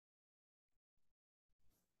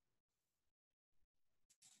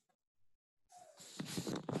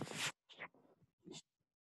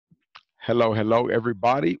Hello, hello,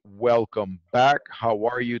 everybody. Welcome back. How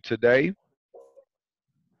are you today?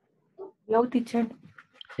 Hello, teacher.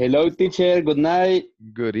 Hello, teacher. Good night.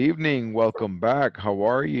 Good evening. Welcome back. How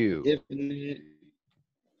are you? Evening.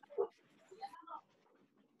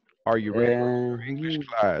 Are you ready for your English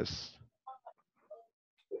class?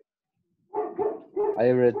 I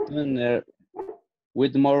return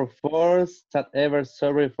with more force than ever.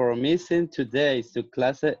 Sorry for missing today to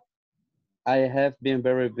class. I have been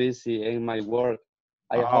very busy in my work.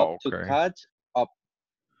 I hope Oh, to okay. catch up.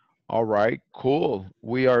 All right, cool.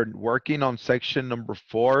 We are working on section number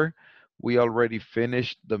 4. We already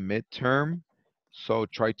finished the midterm, so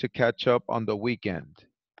try to catch up on the weekend.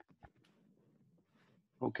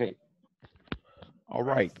 Okay. All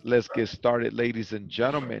right, let's get started, ladies and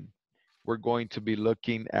gentlemen. We're going to be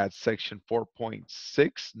looking at section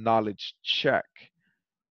 4.6, knowledge check.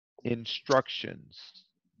 Instructions.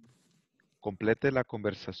 Complete la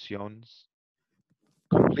conversación.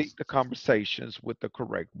 Complete the conversations with the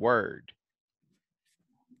correct word.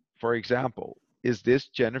 For example, is this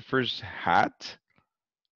Jennifer's hat?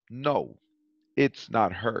 No, it's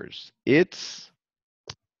not hers. It's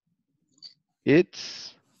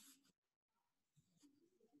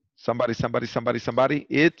somebody.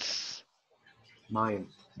 It's Mine.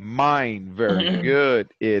 mine. Very good.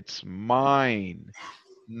 It's mine.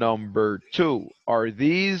 Number 2, are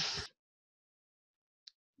these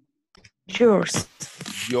Yours.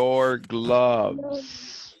 your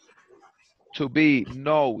gloves? To be,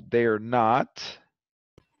 no, they're not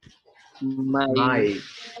My,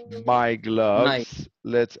 my gloves.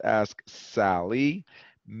 Let's ask Sally.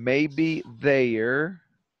 Maybe they're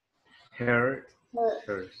Her.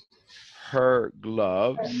 Hers. her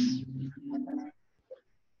gloves.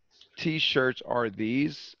 T-shirts are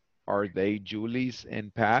these? Are they Julie's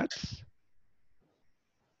and Pat's?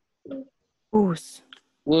 Whose.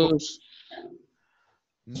 whose,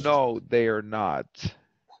 No, they are not.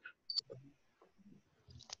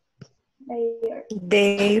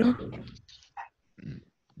 Their.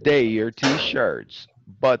 They are T-shirts.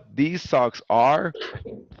 But these socks are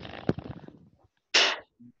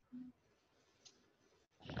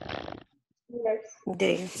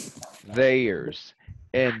Their. theirs.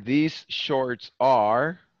 And these shorts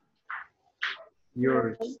are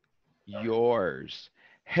Yours. yours.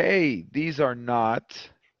 Hey, these are not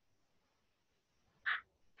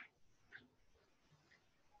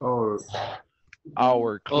Or.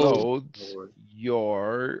 our oh, clothes.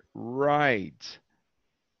 You're right.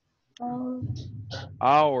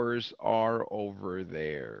 Ours are over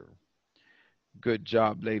there. Good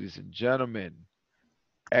job, ladies and gentlemen.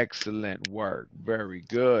 Excellent work. Very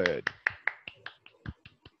good.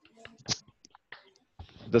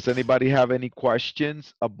 Does anybody have any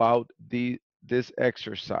questions about this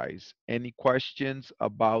exercise? Any questions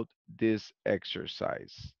about this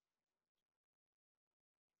exercise?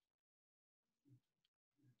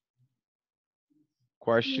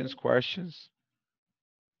 Questions?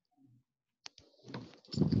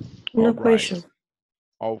 No All right. question.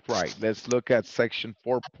 All right, let's look at section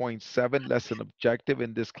 4.7, lesson objective.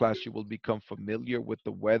 In this class, you will become familiar with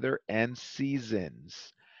the weather and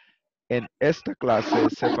seasons. En esta clase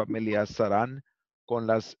se familiarizarán con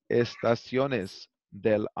las estaciones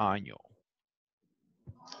del año.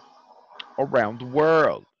 Around the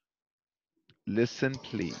world. Listen,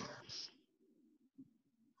 please.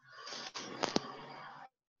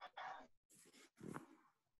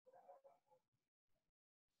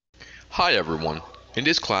 Hi everyone. In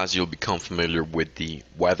this class you'll become familiar with the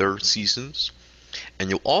weather seasons and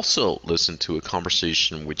you'll also listen to a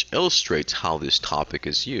conversation which illustrates how this topic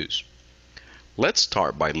is used. Let's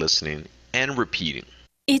start by listening and repeating.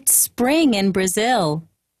 It's spring in Brazil.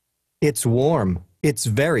 It's warm. It's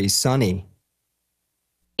very sunny.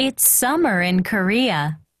 It's summer in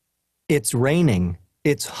Korea. It's raining.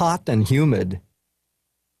 It's hot and humid.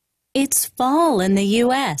 It's fall in the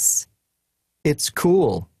US. It's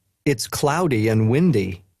cool. It's cloudy and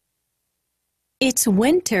windy. It's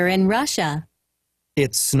winter in Russia.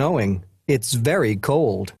 It's snowing. It's very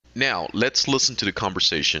cold. Now let's listen to the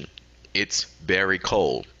conversation. It's very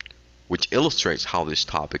cold, which illustrates how this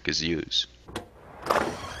topic is used.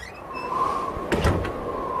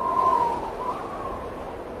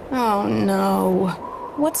 Oh no.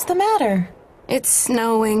 What's the matter? It's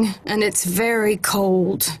snowing and it's very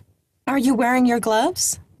cold. Are you wearing your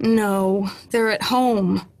gloves? No, they're at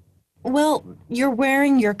home. Well, you're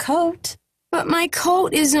wearing your coat. But my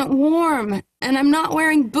coat isn't warm and I'm not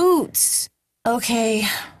wearing boots. Okay,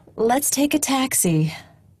 let's take a taxi.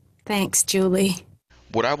 Thanks, Julie.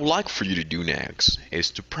 What I would like for you to do next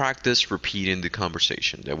is to practice repeating the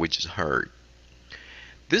conversation that we just heard.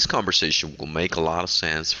 This conversation will make a lot of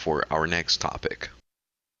sense for our next topic.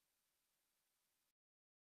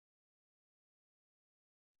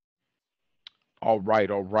 All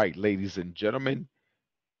right, ladies and gentlemen.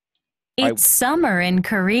 It's summer in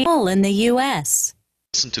Korea in the US.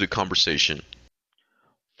 Listen to the conversation.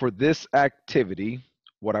 For this activity,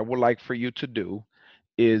 what I would like for you to do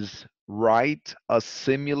is write a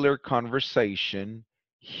similar conversation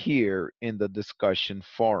here in the discussion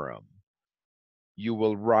forum. You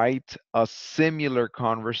will write a similar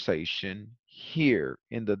conversation here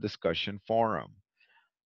in the discussion forum.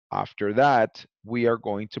 After that, we are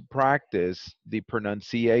going to practice the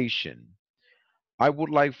pronunciation. I would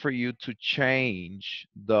like for you to change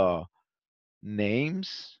the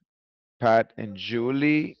names, Pat and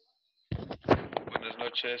Julie. Buenas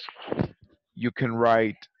noches. You can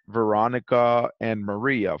write Veronica and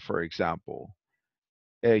Maria, for example.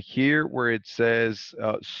 Here where it says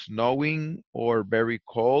snowing or very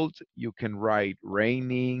cold, you can write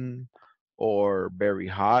raining or very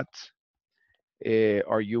hot.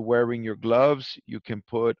 Are you wearing your gloves? You can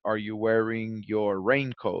put, are you wearing your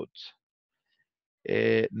raincoat?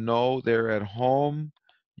 No, they're at home.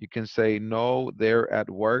 You can say, no, they're at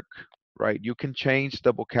work, right? You can change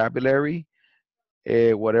the vocabulary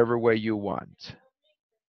whatever way you want.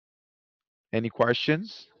 Any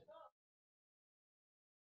questions?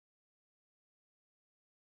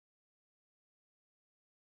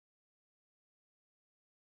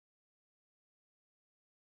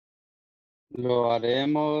 Lo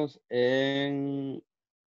haremos en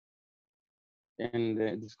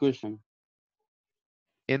the discussion.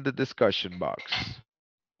 In the discussion box.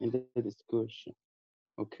 In the discussion.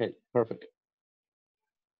 Okay, perfect.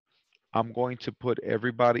 I'm going to put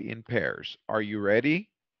everybody in pairs. Are you ready?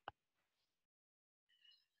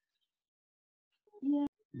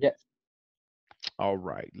 Yes. All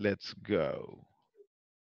right, let's go.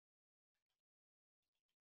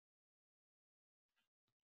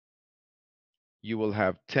 You will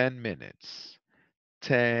have 10 minutes.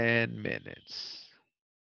 10 minutes.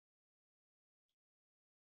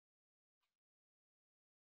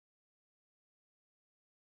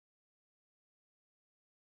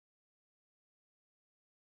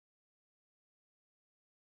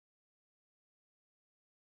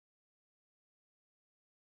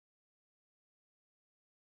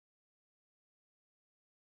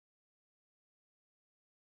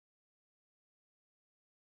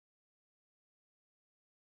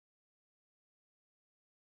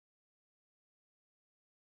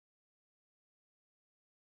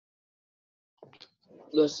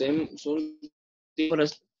 Lo hacemos,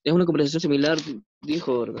 es una conversación similar,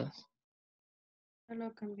 dijo, ¿verdad?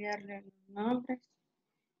 Solo cambiarle los nombres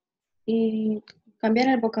y cambiar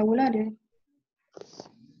el vocabulario.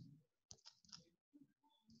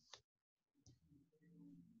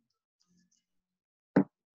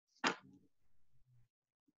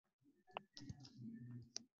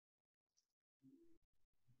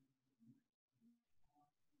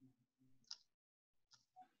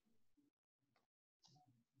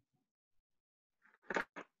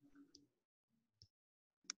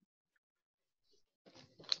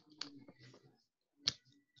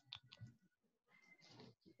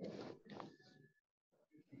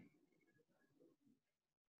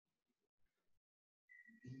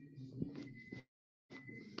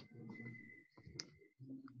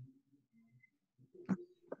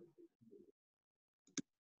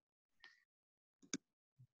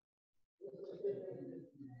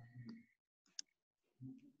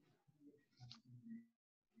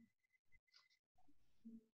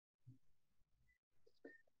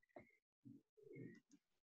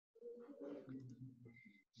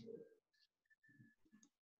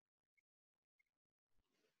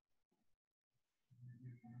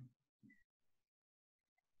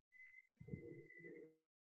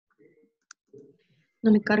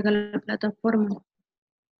 No me carga la plataforma.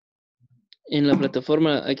 En la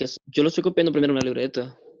plataforma hay que... Yo lo estoy copiando primero en una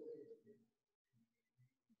libreta.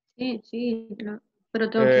 Sí, pero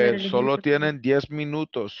tengo que ver el Solo ejemplo. tienen 10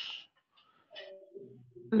 minutos.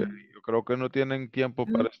 Mm. Yo creo que no tienen tiempo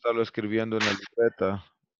para estarlo escribiendo en la libreta.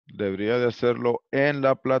 Debería de hacerlo en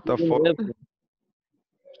la plataforma.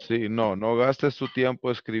 Sí, no gastes su tiempo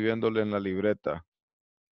escribiéndole en la libreta.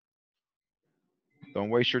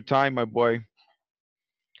 Don't waste your time, my boy.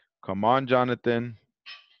 Come on, Jonathan.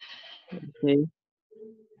 Sí.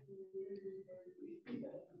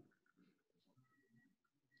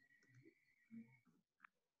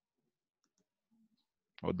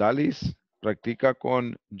 Odalis, practica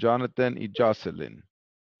con Jonathan y Jocelyn.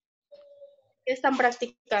 ¿Qué están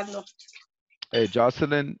practicando?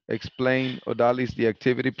 Jocelyn, explain Odalis the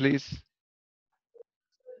activity, please.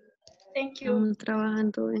 Thank you. Estamos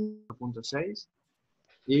trabajando en 4.6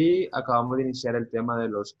 y acabamos de iniciar el tema de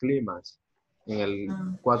los climas en el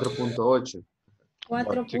 4.8.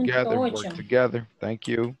 Work together, work 4.8. together. Thank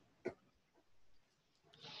you.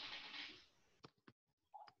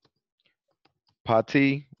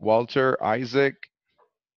 Patty, Walter, Isaac,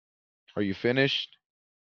 are you finished?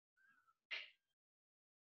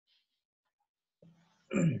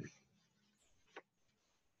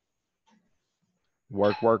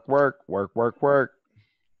 Work, work, work, work, work, work.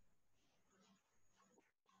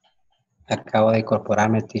 Acabo de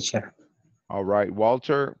incorporarme, teacher. All right,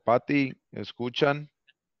 Walter, Patty, escuchan.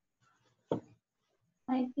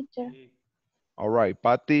 Hi, teacher. All right,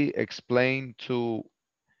 Patty, explain to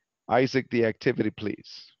Isaac the activity,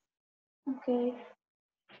 please. Okay.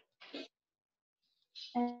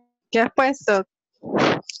 ¿Qué has puesto?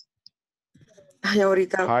 Ay,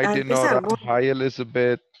 ahorita. Hi, A Dinora. empezar. Hi,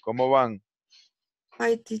 Elizabeth. ¿Cómo van?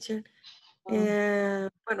 Hi, teacher.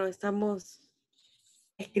 Bueno, estamos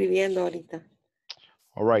escribiendo ahorita.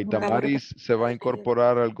 All right, Acabo de- Damaris se va a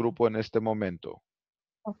incorporar al grupo en este momento.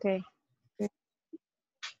 Ok.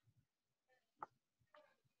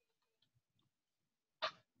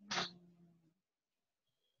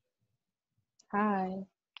 Hi.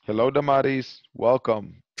 Hello, Damaris.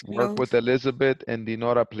 Welcome. Work Hello. with Elizabeth and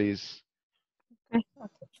Dinora, please.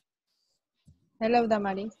 Hello,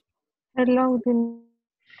 Damaris. hello.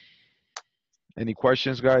 Any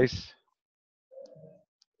questions, guys?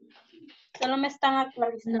 Solo me están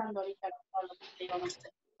actualizando ahorita lo que iban a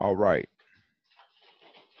hacer. All right.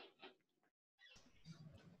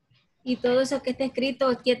 Y todo eso que está escrito,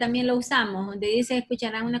 que también lo usamos, donde dice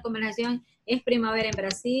escucharán una conversación, es primavera en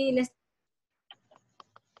Brasil, es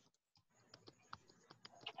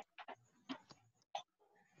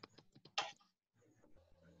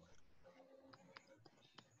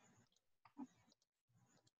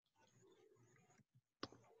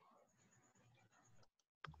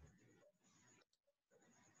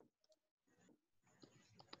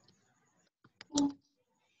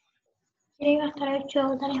Quiere gastar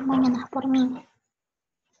 $8 mañana por mí.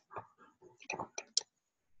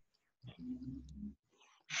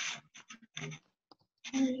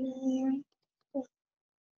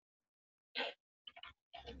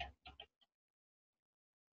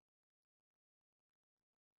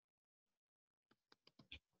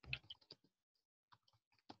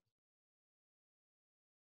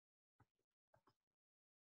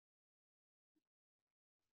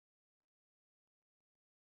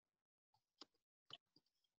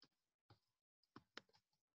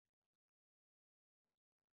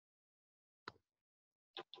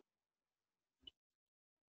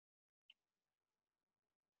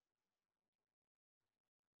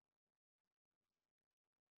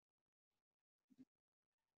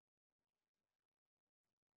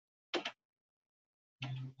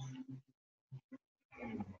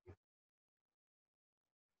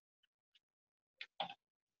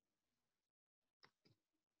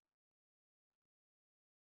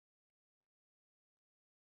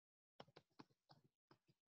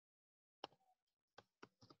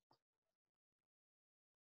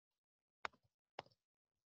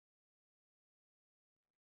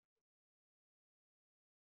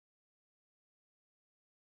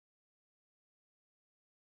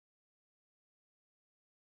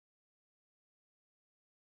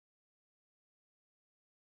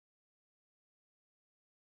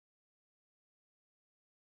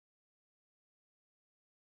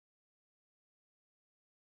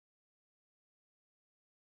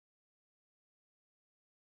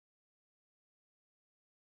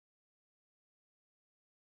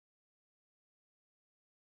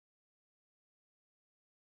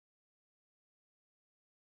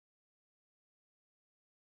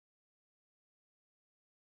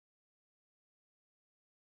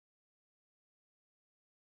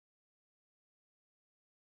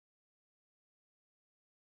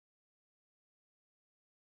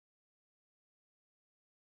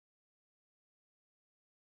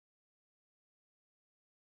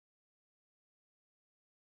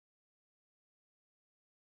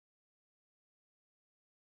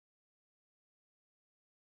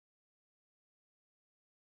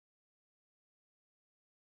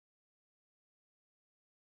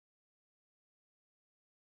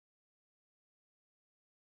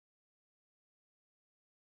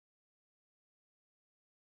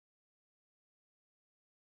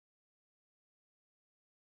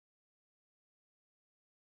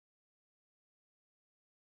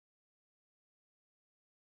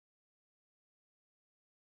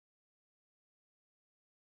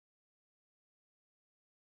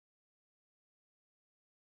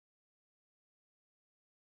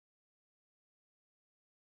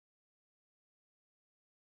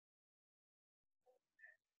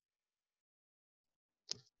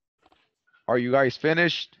 Are you guys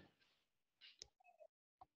finished?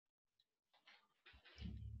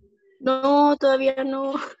 No, todavía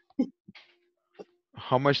no.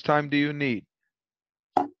 How much time do you need?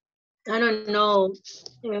 I don't know.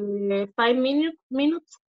 5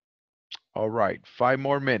 minutes? All right, 5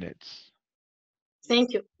 more minutes.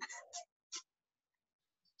 Thank you.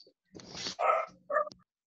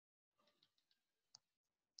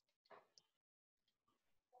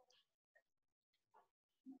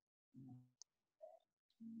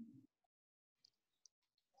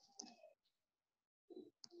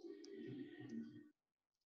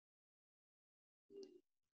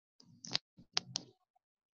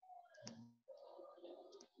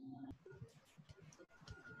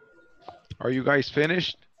 Are you guys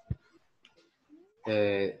finished?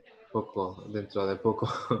 Poco, dentro de poco.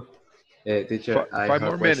 Teacher, I Five have a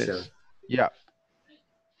more question. minutes. Yeah.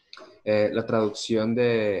 La traducción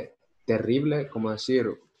de terrible, como decir,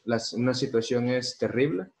 una situación es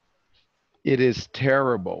terrible. It is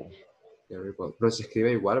terrible. Terrible. Pero se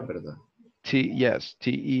escribe igual, ¿verdad? Yes,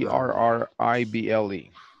 Terrible.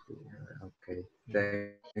 Okay,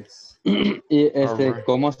 thanks. Y Alright.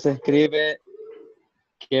 ¿cómo se escribe?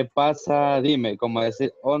 ¿Qué pasa? Dime, como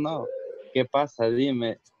decir, oh no, ¿qué pasa?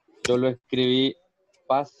 Dime. Yo lo escribí,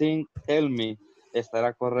 passing, tell me.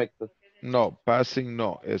 ¿Estará correcto? No, passing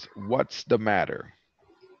no. It's what's the matter?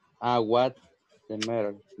 Ah, what the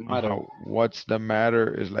matter? What's the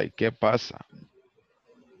matter is like, ¿qué pasa?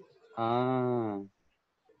 Ah,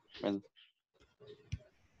 bueno.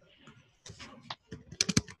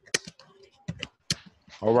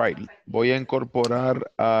 All right, voy a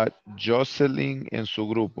incorporar a Jocelyn en su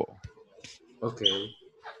grupo. Okay.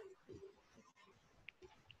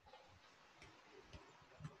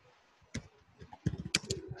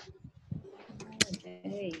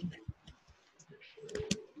 Okay.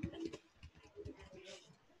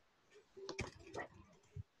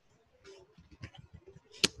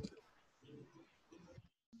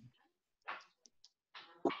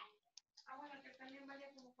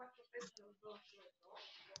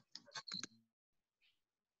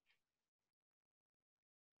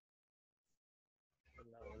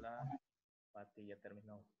 Hola, Pati ya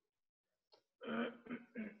terminó.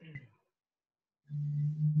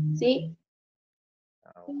 Sí.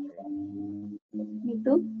 Okay. ¿Y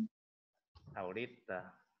tú?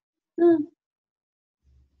 Ahorita, Ah,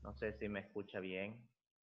 no sé si me escucha bien.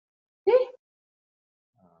 sí.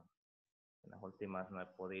 En las últimas no he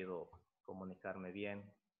podido comunicarme bien.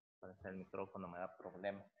 Parece el micrófono me da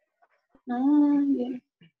problemas. Ah, bien.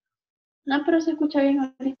 No, pero se escucha bien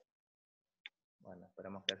ahorita. Bueno,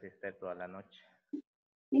 esperemos que así esté toda la noche.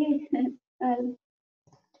 Sí. Vale.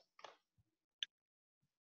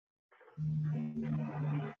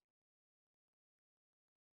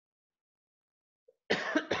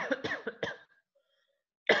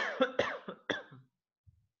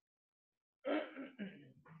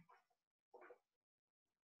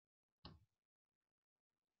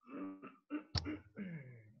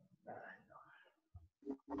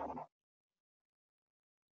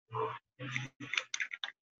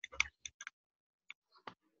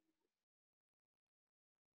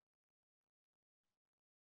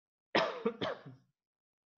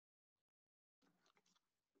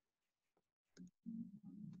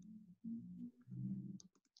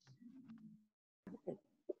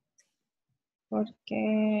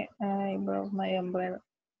 Porque I broke my umbrella.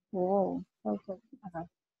 Wow. Okay. Ajá.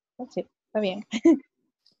 Sí, está bien.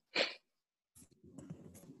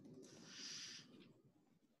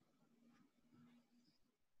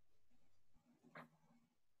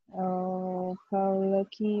 Oh, how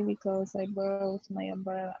lucky because I broke my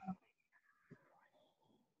umbrella.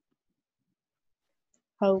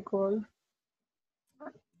 How cool.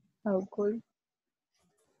 How cool.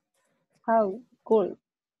 How cool.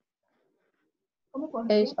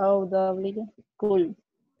 H-O-W. Cool.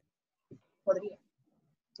 Podría.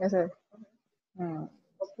 Ese es. Mm.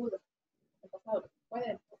 O pudo. El pasado.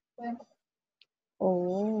 Pueden.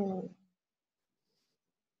 Oh.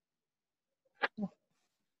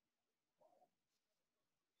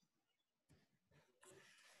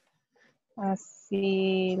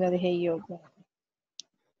 Así la dejé yo.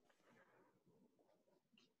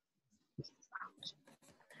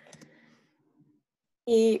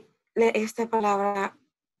 Y esta palabra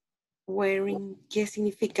wearing, ¿qué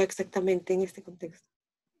significa exactamente en este contexto?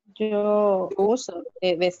 Yo uso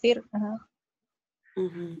vestir. Ajá.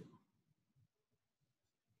 Ujú.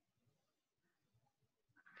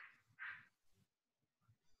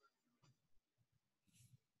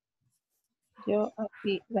 Yo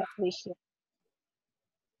aquí la dije.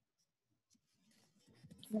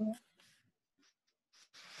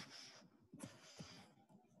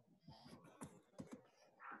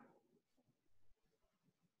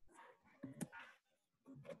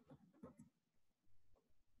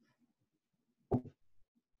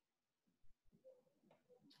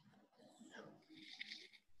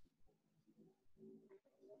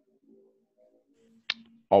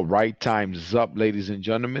 All right, time's up, ladies and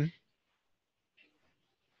gentlemen.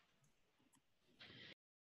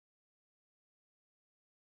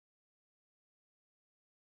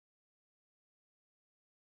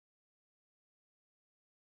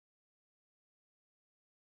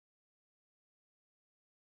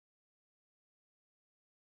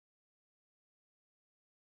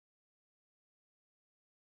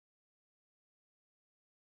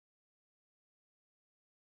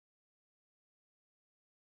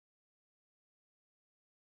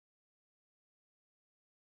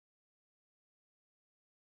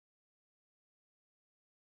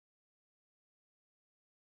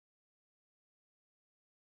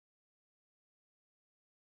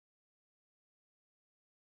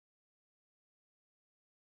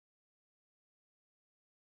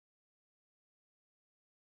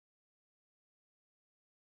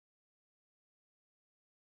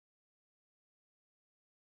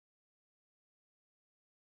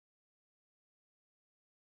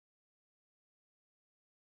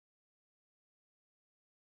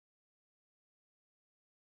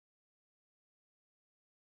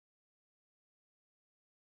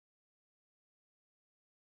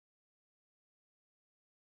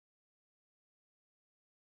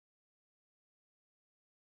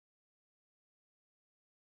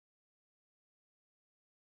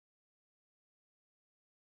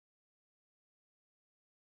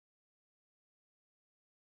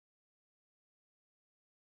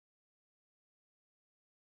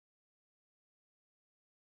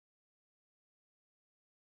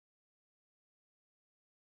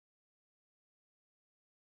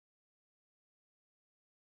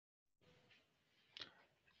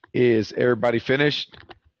 Is everybody finished?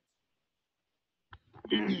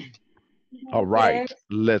 All right,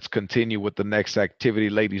 let's continue with the next activity,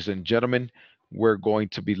 ladies and gentlemen. We're going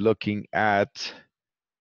to be looking at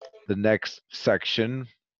the next section,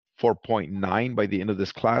 4.9. By the end of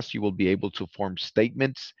this class, you will be able to form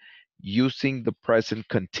statements using the present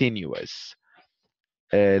continuous.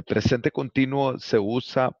 El presente continuo se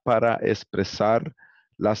usa para expresar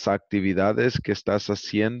las actividades que estás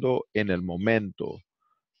haciendo en el momento.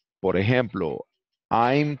 Por ejemplo,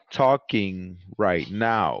 I'm talking right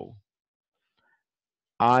now.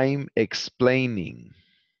 I'm explaining.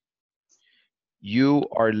 You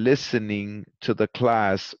are listening to the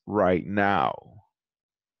class right now.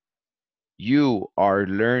 You are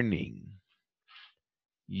learning.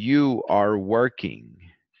 You are working.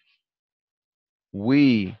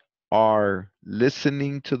 We are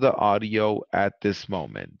listening to the audio at this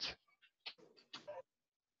moment.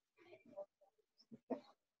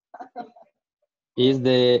 Is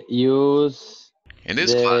the use In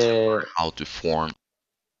this class, you the learn how to form.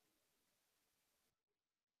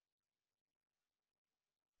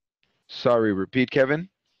 Sorry, repeat, Kevin.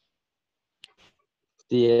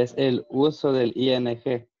 si es el uso del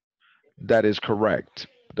ing. That is correct.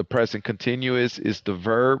 The present continuous is the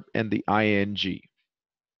verb and the ing.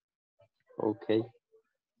 Okay.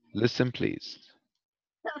 Listen, please.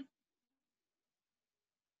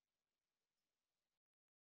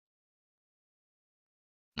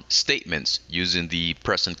 Statements using the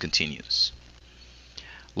present continuous.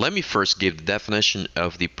 Let me first give the definition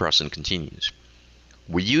of the present continuous.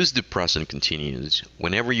 We use the present continuous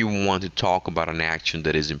whenever you want to talk about an action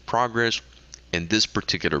that is in progress in this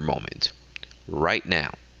particular moment, right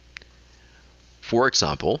now. For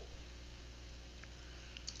example,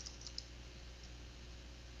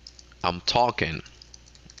 I'm talking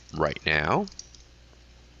right now.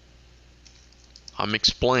 I'm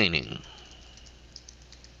explaining.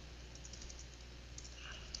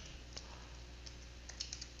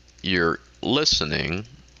 You're listening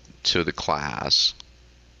to the class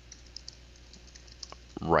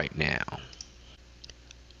right now.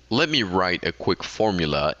 Let me write a quick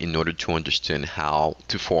formula in order to understand how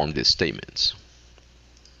to form these statements.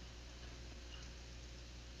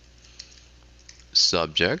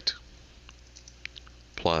 Subject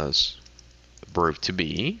plus verb to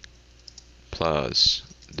be plus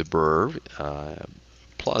the verb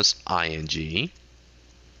plus ing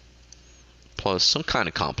plus some kind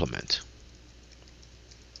of complement.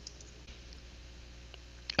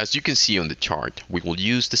 As you can see on the chart, we will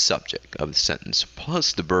use the subject of the sentence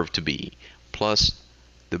plus the verb to be plus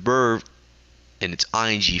the verb in its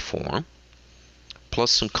ing form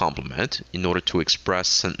plus some complement in order to express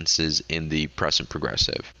sentences in the present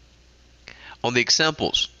progressive. On the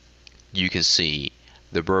examples, you can see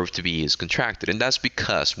the verb to be is contracted, and that's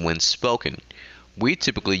because when spoken, we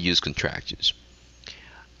typically use contractions.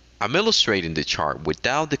 I'm illustrating the chart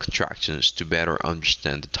without the contractions to better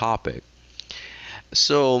understand the topic.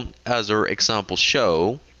 So, as our examples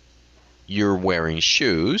show, you're wearing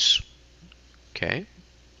shoes. Okay.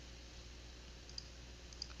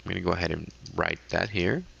 I'm going to go ahead and write that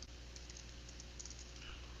here.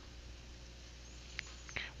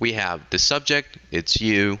 We have the subject, it's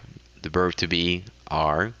you, the verb to be,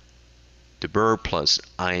 are, the verb plus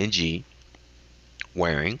ing,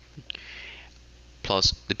 wearing,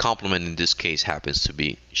 plus the complement in this case happens to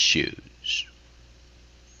be shoes.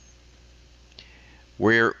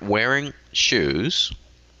 We're wearing shoes,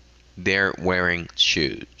 they're wearing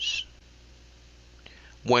shoes.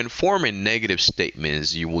 When forming negative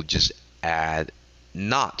statements, you will just add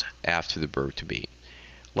not after the verb to be.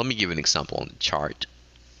 Let me give an example on the chart.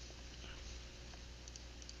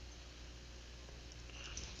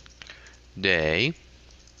 They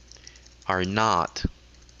are not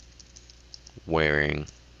wearing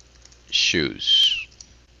shoes.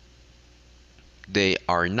 They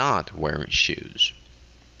are not wearing shoes.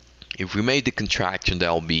 If we made the contraction,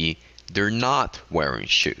 that'll be they're not wearing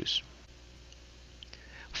shoes.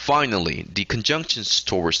 Finally, the conjunctions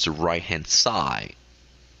towards the right hand side,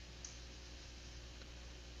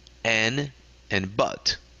 and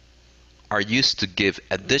but, are used to give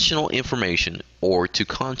additional information or to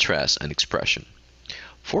contrast an expression.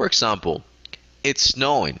 For example, it's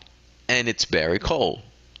snowing and it's very cold.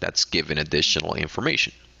 That's giving additional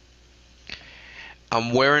information.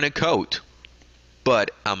 I'm wearing a coat,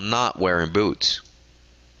 but I'm not wearing boots.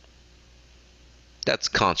 That's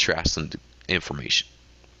contrasting the information.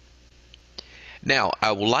 Now,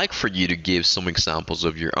 I would like for you to give some examples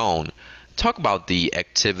of your own. Talk about the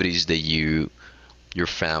activities that you, your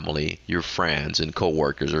family, your friends, and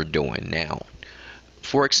coworkers are doing now.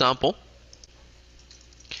 For example,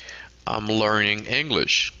 I'm learning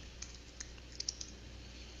English.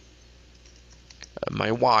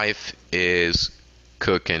 My wife is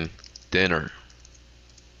cooking dinner.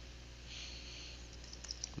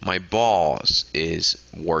 My boss is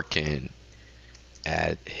working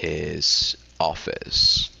at his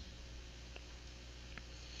office.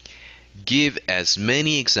 Give as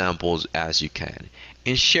many examples as you can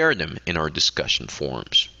and share them in our discussion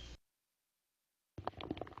forums.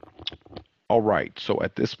 All right, so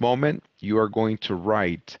at this moment, you are going to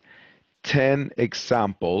write 10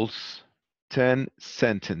 examples, 10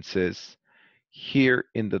 sentences here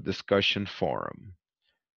in the discussion forum.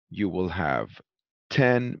 You will have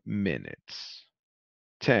 10 minutes,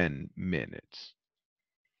 10 minutes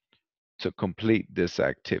to complete this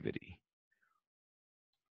activity.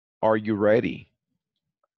 Are you ready?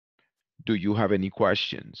 Do you have any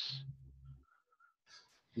questions?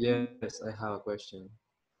 Yes, I have a question.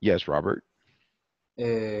 Yes, Robert.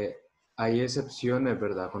 Hay excepciones,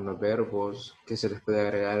 ¿verdad? Con los verbos que se les puede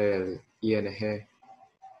agregar el ing.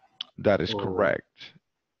 That is correct.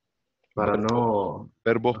 Para no...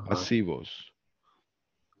 Verbos pasivos.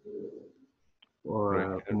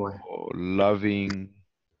 ¿Cómo es? Loving,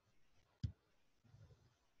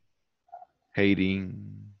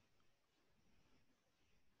 hating,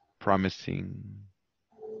 promising.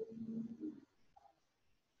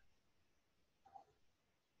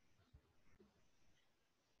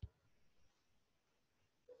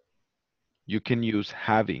 You can use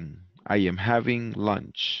having. I am having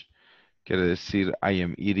lunch. Quiere decir I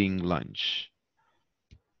am eating lunch.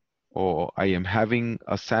 O I am having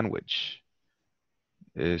a sandwich.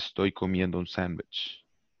 Estoy comiendo un sándwich.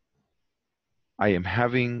 I am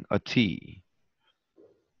having a tea.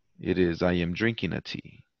 It is I am drinking a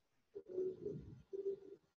tea.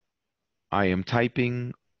 I am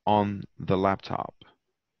typing on the laptop.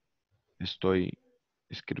 Estoy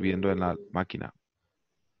escribiendo en la máquina.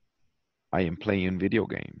 I am playing video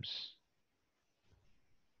games.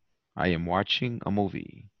 I am watching a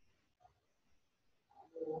movie.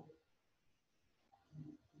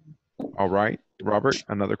 All right, Robert,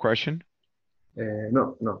 another question?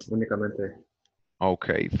 No, únicamente.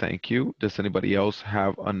 Okay, thank you. Does anybody else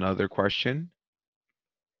have another question?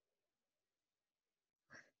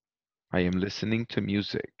 I am listening to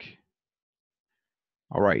music.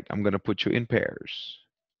 All right, I'm going to put you in pairs.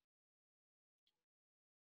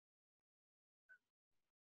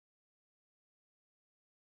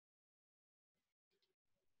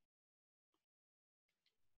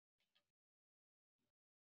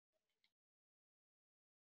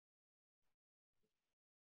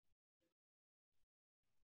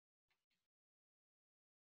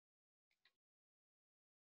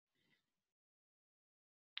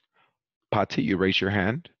 Patty, you raise your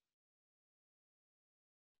hand.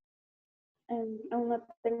 Aún no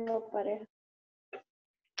tengo pareja.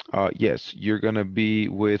 Yes, you're going to be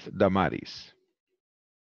with Damaris.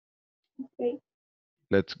 Okay.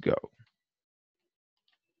 Let's go.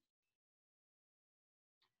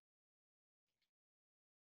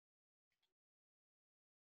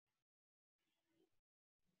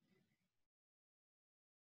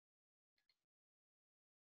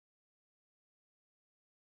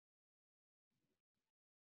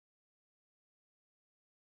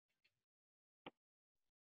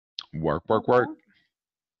 Work, work, work.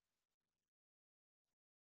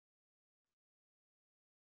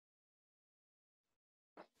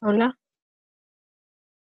 Hola.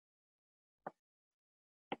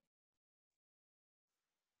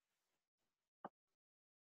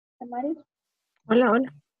 Tamari, Hola,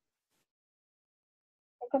 hola.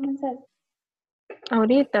 ¿ya comenzar?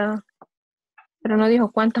 Ahorita. Pero no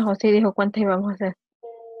dijo cuántas o sí dijo cuántas íbamos a hacer.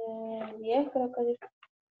 10 creo que dijo.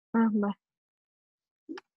 Ah, va.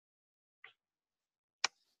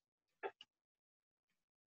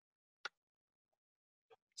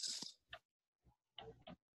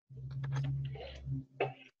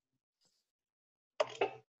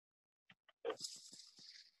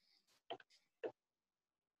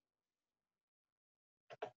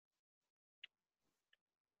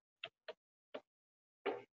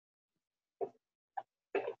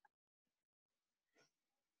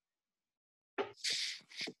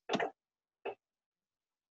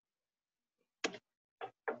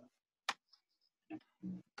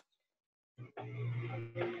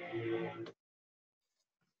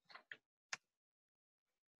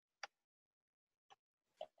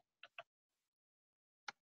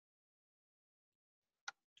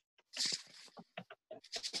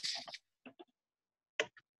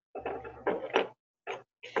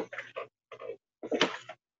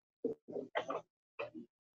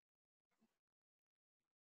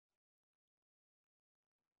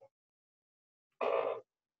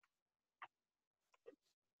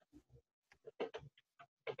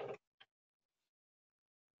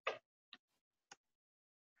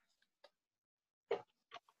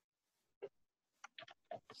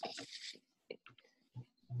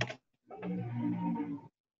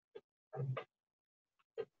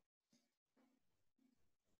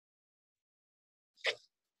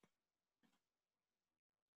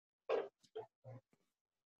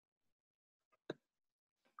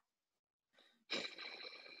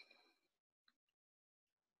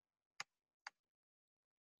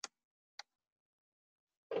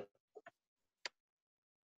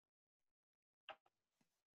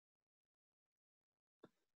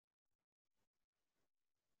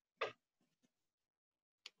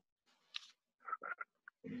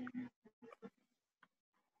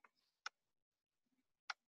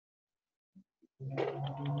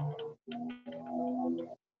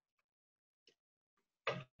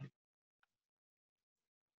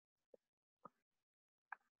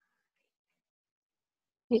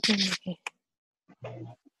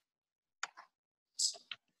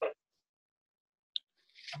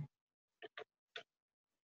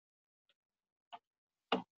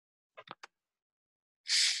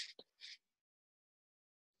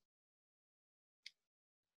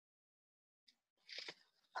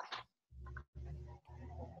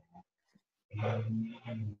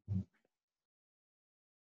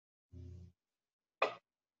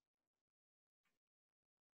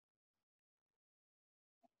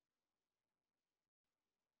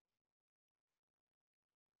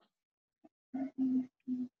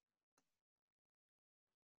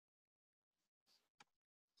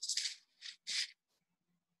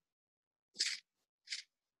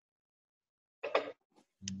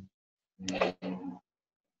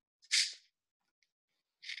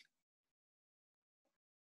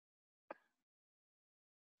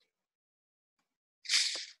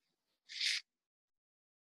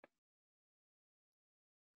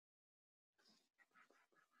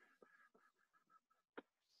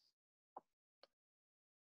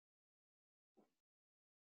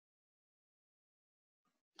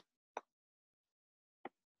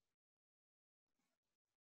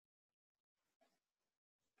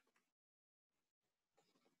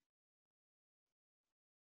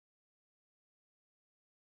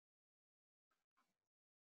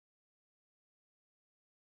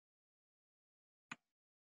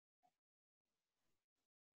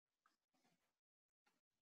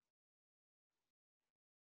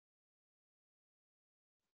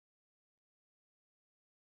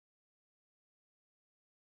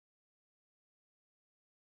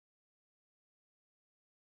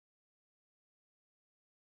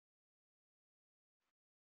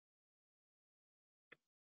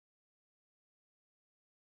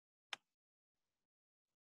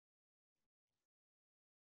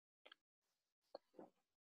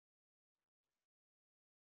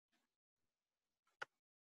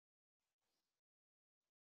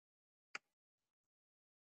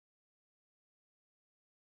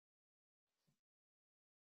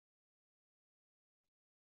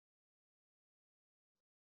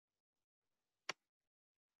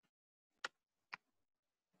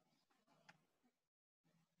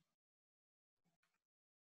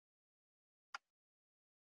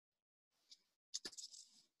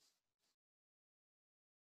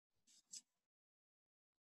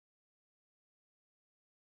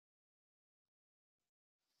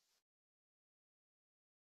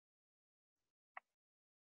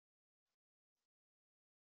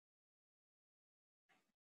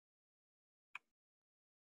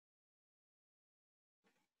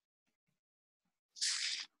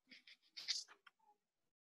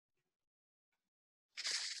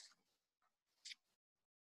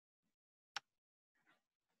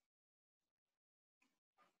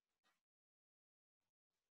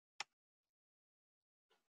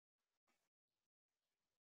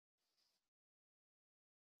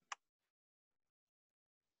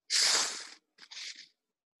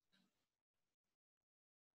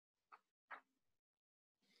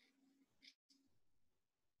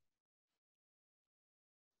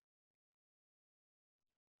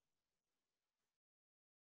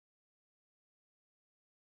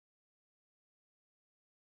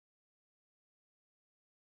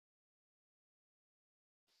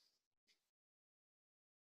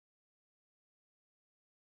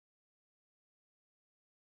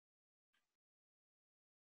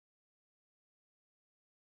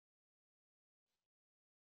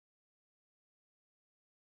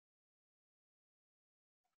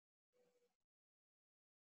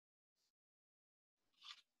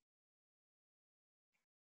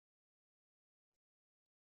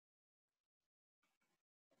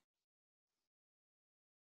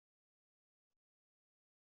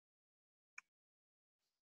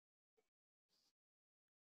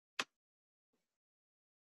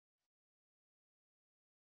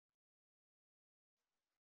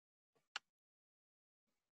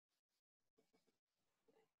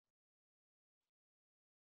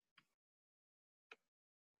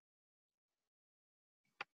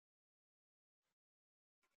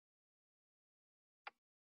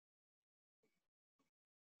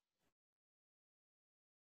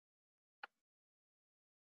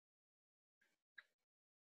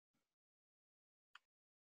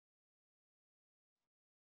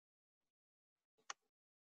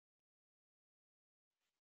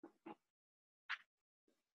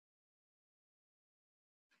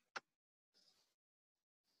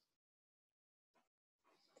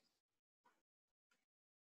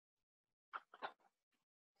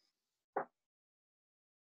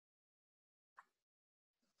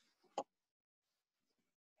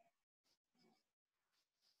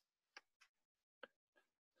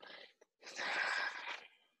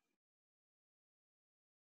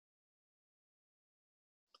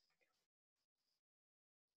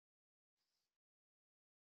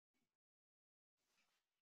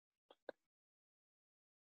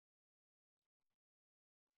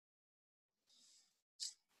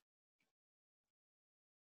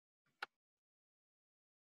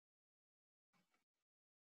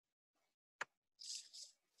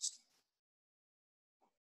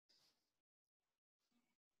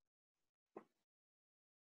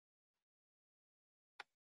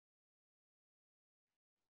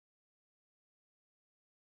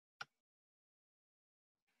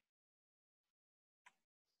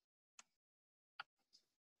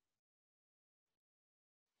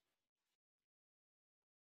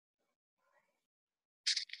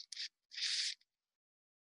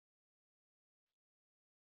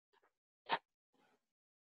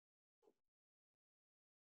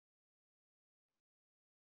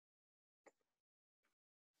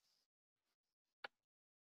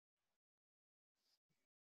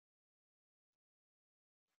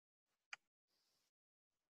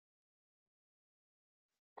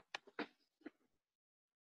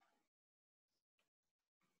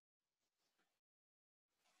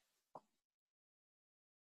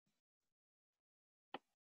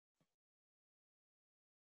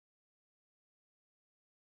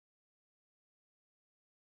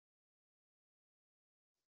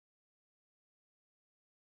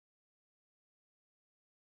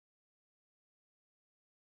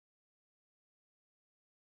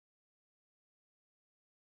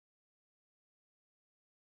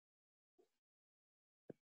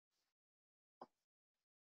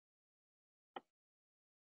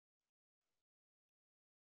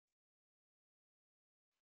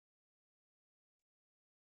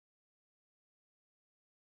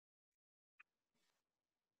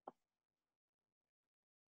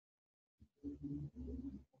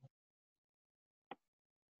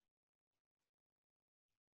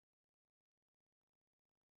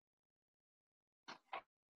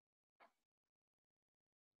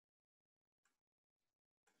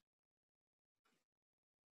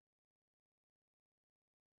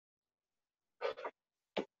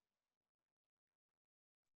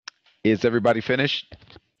 Is everybody finished?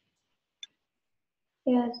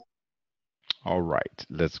 Yes. All right,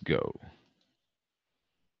 let's go.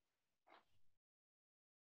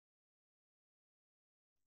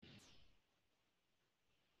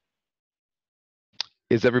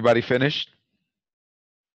 Is everybody finished?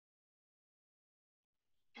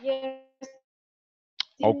 Yes.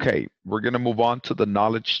 Okay, we're going to move on to the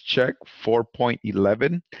knowledge check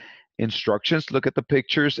 4.11. Instructions, look at the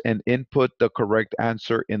pictures and input the correct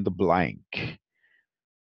answer in the blank.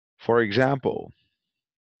 For example,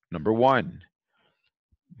 number 1,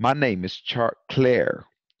 my name is Claire.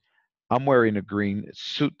 I'm wearing a green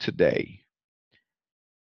suit today.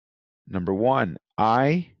 Number 1,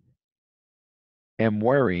 I am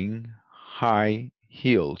wearing high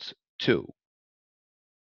heels too.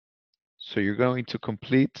 So you're going to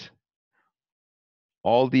complete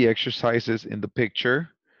all the exercises in the picture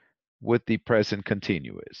with the present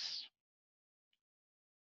continuous.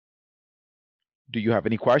 Do you have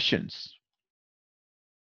any questions?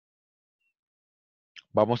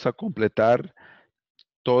 Vamos a completar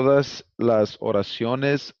todas las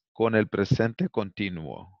oraciones con el presente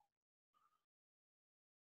continuo.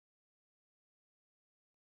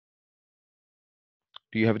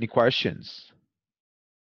 Do you have any questions?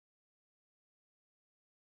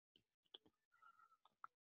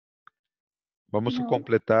 Vamos a No.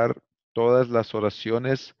 completar todas las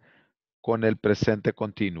oraciones con el presente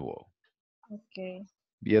continuo, Okay.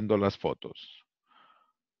 viendo las fotos.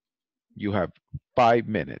 You have 5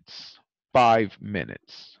 minutes. 5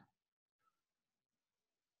 minutes.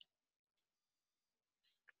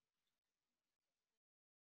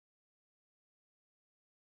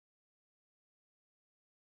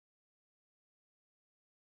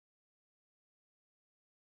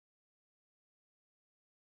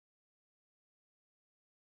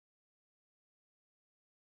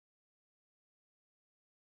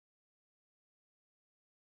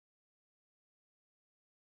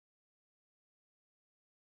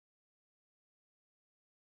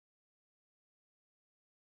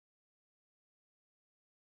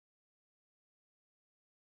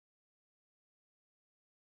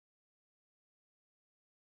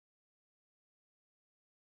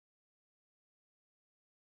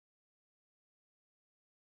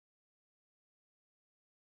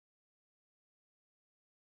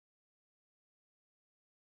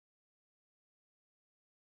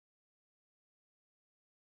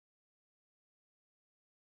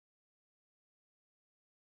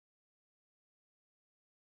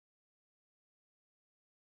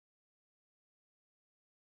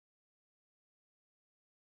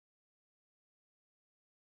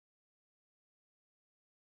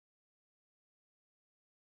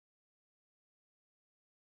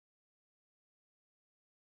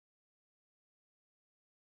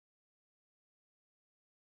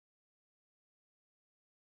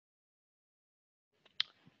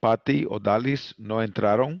 Patty o Dalis no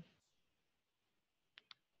entraron.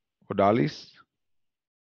 ¿O Dalis?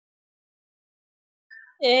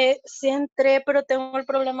 Sí entré, pero tengo el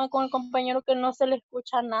problema con el compañero que no se le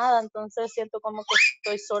escucha nada, entonces siento como que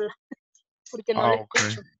estoy sola, porque no le Ok.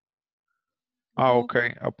 escucho. Ujú. Ok.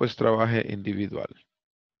 Pues trabaje individual.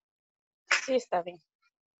 Sí, está bien.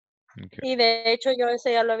 Ok. Y de hecho yo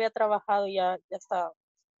ese ya lo había trabajado y ya está,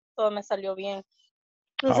 todo me salió bien.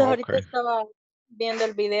 Entonces Ok. ahorita estaba viendo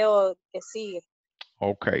el video que sigue.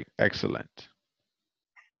 Ok. Excellent.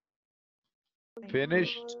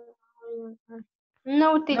 Finished?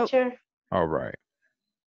 No, teacher. All right.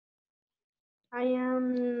 I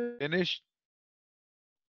am. Finished?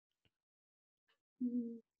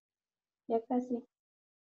 Ya casi.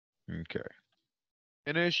 Okay.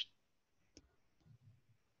 Finished?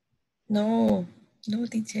 No, no,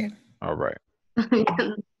 teacher. All right.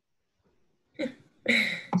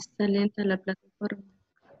 Está lenta la plataforma.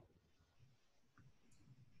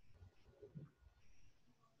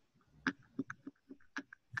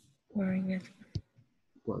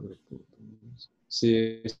 Cuatro puntos.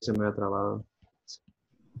 Sí, se me ha trabado.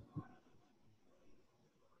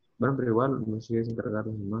 Bueno, pero igual me sigue sin cargar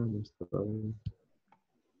las imágenes todavía.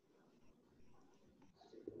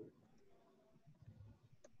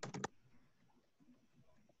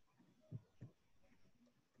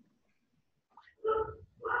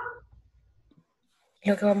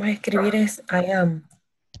 Lo que vamos a escribir es I am.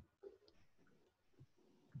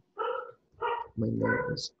 My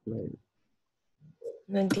name is Glenn.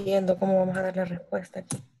 No entiendo cómo vamos a dar la respuesta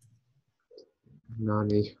aquí. No,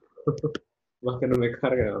 ni. Más que no me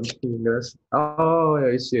carga. Gracias. Oh,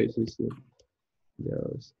 sí.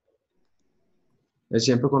 Dios. Es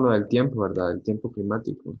siempre con lo del tiempo, ¿verdad? El tiempo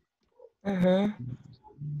climático. Ajá.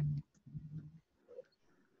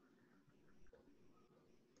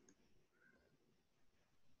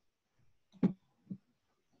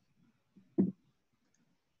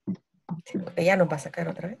 Sí, porque ya nos va a sacar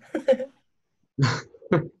otra vez.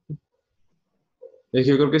 Es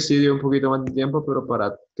que yo creo que sí dio un poquito más de tiempo, pero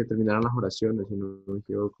para que terminaran las oraciones, si no me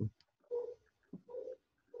equivoco.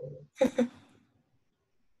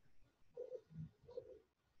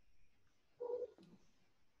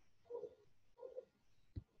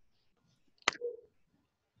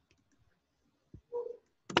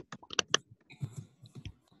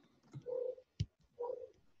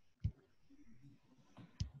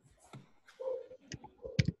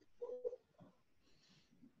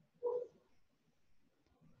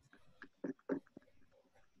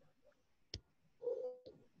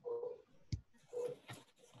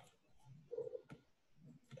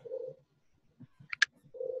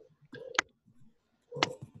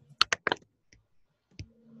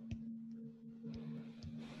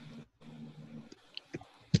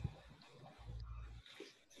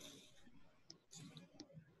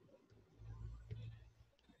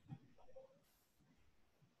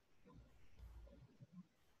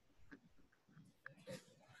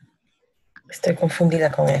 Estoy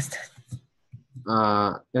confundida con esta.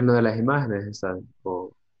 En lo de las imágenes, ¿sabes?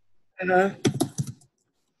 Ajá.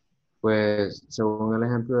 Pues según el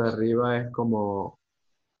ejemplo de arriba es como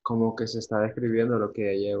que se está describiendo lo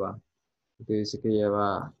que lleva. Que dice que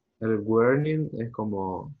lleva el wearing es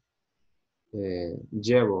como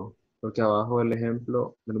llevo, porque abajo el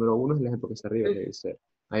ejemplo, el número 1 es el ejemplo que está arriba, que dice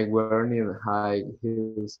I wearing high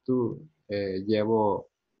heels too. Llevo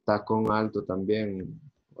tacón alto también,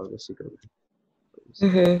 o algo así creo que.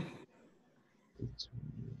 Ujú.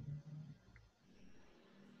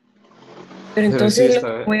 Pero Pero sí entonces lo está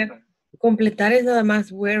que bien. voy a completar es nada más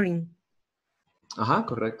wearing. Ajá,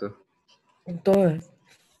 correcto. En todas.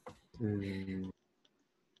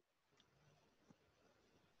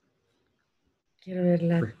 Quiero ver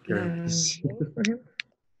la Pues creo que sí. dos, por ejemplo.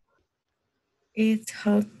 It's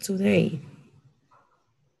hot today.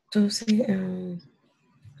 Entonces,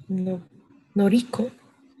 Noriko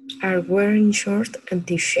are wearing shorts and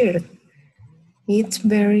t-shirt. It's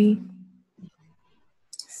very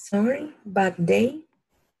sorry, but they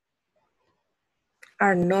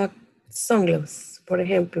are not sunglasses, por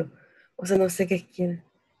ejemplo. O sea, no sé qué quiere.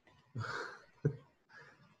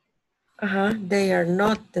 Ajá, they are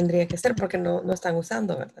not tendría que ser porque no están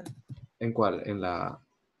usando, ¿verdad? ¿En cuál? ¿En la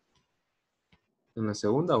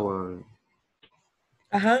segunda o en...?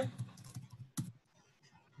 Ajá.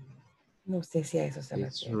 No sé si a eso se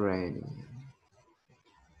It's refiere. raining.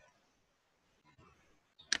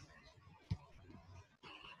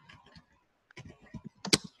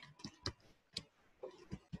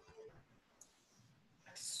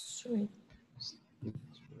 Sweet.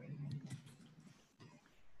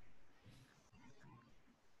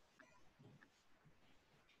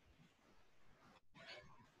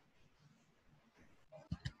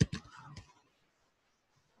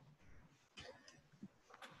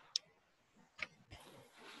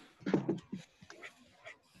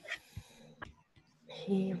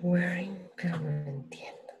 He wearing, pero no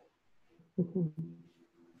entiendo.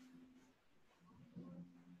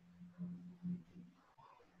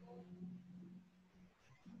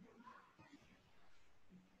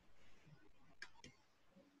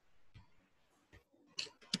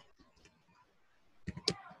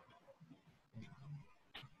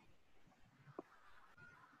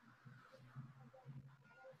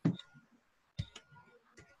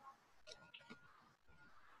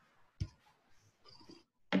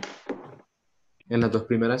 En las dos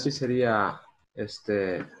primeras sí sería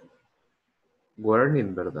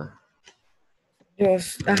warning, ¿verdad?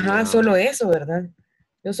 Ajá, solo eso, ¿verdad?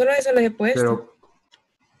 Yo solo eso les he puesto.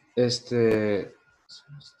 Pero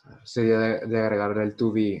sería de agregarle el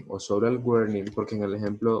to be o sobre el warning, porque en el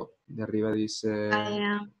ejemplo de arriba dice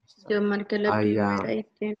Yo marqué la I primera am. y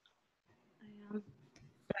que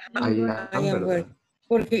I am, ¿verdad? Bueno,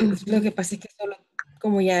 porque lo que pasa es que solo,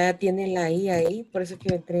 como ya tiene la I ahí, por eso es que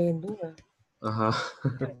me entré en duda. Ajá.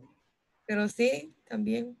 Pero sí,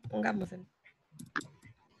 también pongámoslo.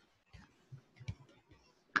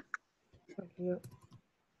 Porque yo-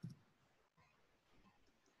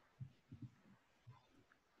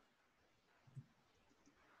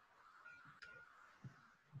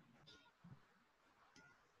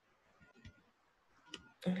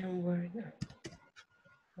 I'm worried.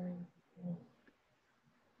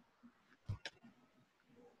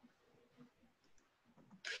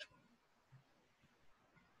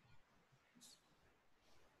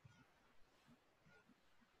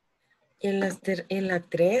 En la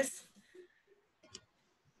 3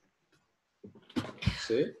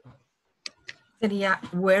 Sí. sería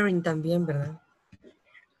wearing también, ¿verdad?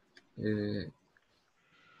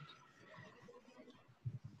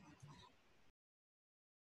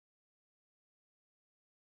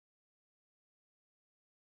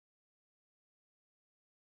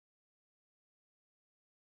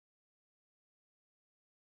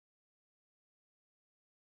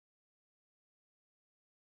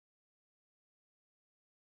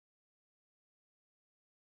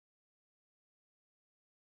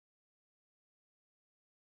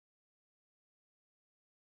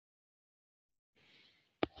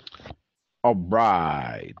 All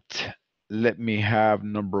right. Let me have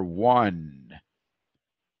number 1.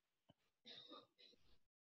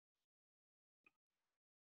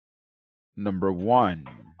 Number 1.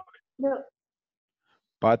 No.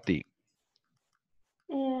 Patty.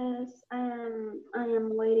 Yes, I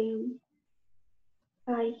am wearing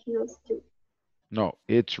high heels too. No,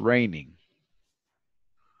 it's raining.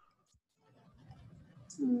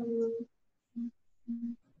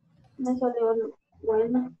 Me salió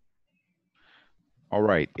buena. All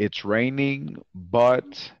right. It's raining,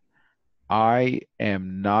 but I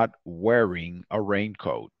am not wearing a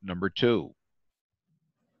raincoat. Number 2.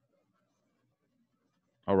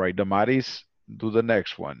 All right, Damaris, do the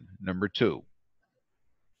next one. Number 2.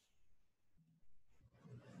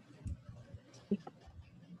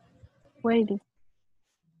 Waiting.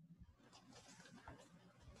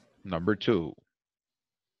 Number 2.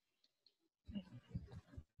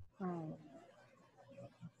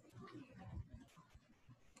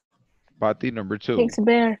 Patty, number 2. It's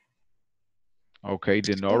bear. Okay,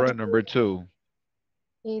 Denora, number 2.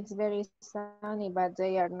 It's very sunny, but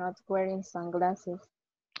they are not wearing sunglasses.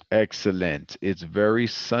 Excellent. It's very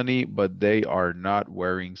sunny, but they are not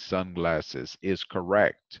wearing sunglasses. Is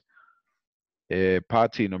correct.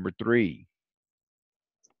 Patty, number 3.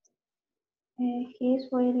 He's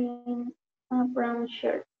wearing a brown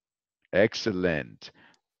shirt. Excellent.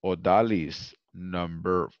 Odalis,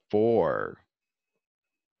 number 4.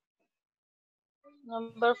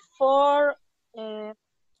 Number 4, me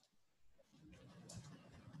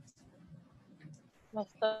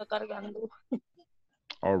está cargando.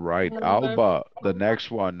 All right, Number Alba, the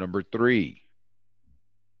next one, number 3.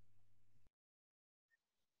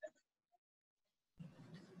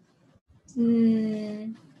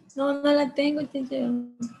 No, no la tengo, teacher.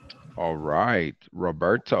 All right,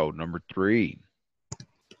 Roberto, number 3.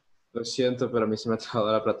 Lo siento, pero a mí se me ha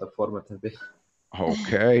trabado la plataforma también.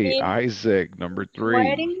 Okay, Isaac, number 3.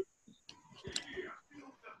 Wearing.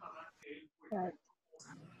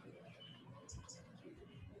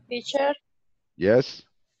 Teacher. Yes?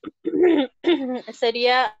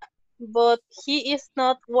 Sería, but he is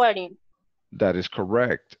not wearing. That is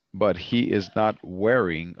correct, but he is not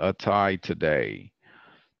wearing a tie today.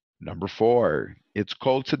 Number 4, it's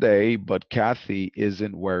cold today, but Kathy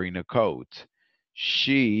isn't wearing a coat.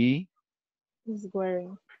 She He's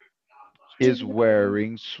wearing. is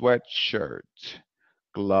wearing sweatshirt,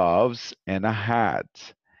 gloves, and a hat.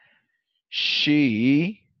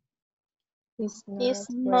 She He's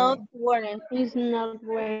not wearing. He's not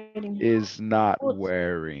wearing. is not Boots.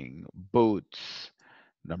 wearing boots.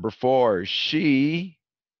 Number 4, she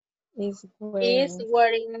Is Is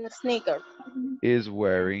wearing sneakers. is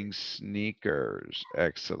wearing sneakers.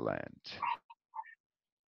 Excellent.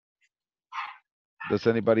 Does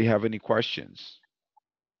anybody have any questions?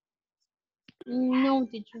 No,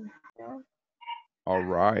 teacher. All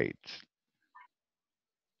right.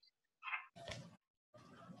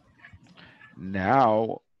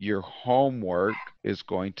 Now your homework is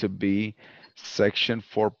going to be section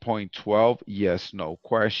 4.12, yes, no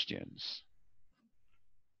questions.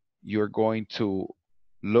 You're going to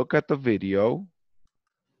look at the video.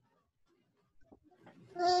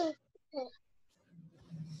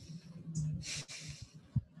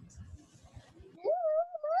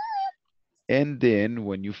 And then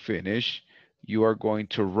when you finish, you are going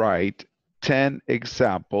to write 10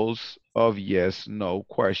 examples of yes, no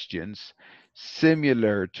questions,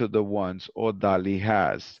 similar to the ones Odali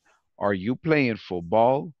has. Are you playing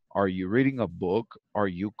football? Are you reading a book? Are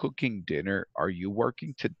you cooking dinner? Are you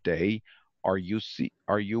working today? Are you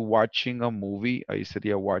watching a movie? Ahí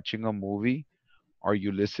sería watching a movie. Are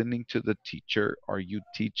you listening to the teacher? Are you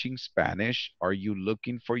teaching Spanish? Are you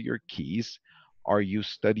looking for your keys? Are you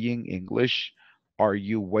studying English? Are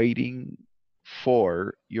you waiting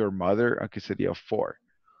for your mother, aquí sería for.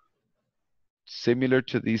 Similar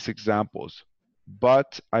to these examples,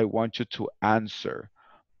 but I want you to answer.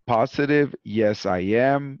 Positive, yes, I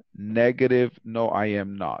am. Negative, no, I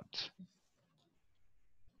am not.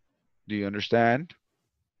 Do you understand?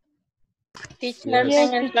 Teacher, Yes.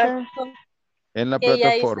 en el caso En la que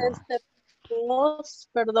ya hice plataforma. este post,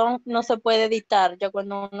 perdón, no se puede editar ya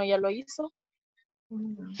cuando uno ya lo hizo.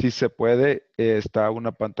 Si se puede, está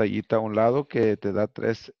una pantallita a un lado que te da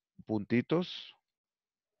 3 puntitos.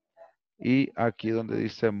 Y aquí donde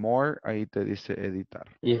dice more, ahí te dice editar.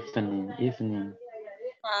 Evening.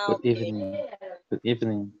 Ah, Good ok. evening. Good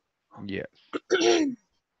evening. Yes.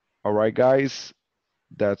 All right, guys.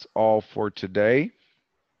 That's all for today.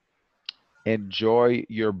 Enjoy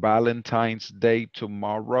your Valentine's Day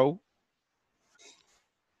tomorrow.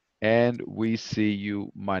 And we see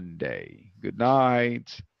you Monday. Good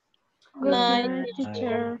night. Good Night, night, teacher.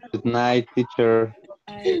 teacher. Good night, teacher.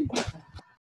 Ay.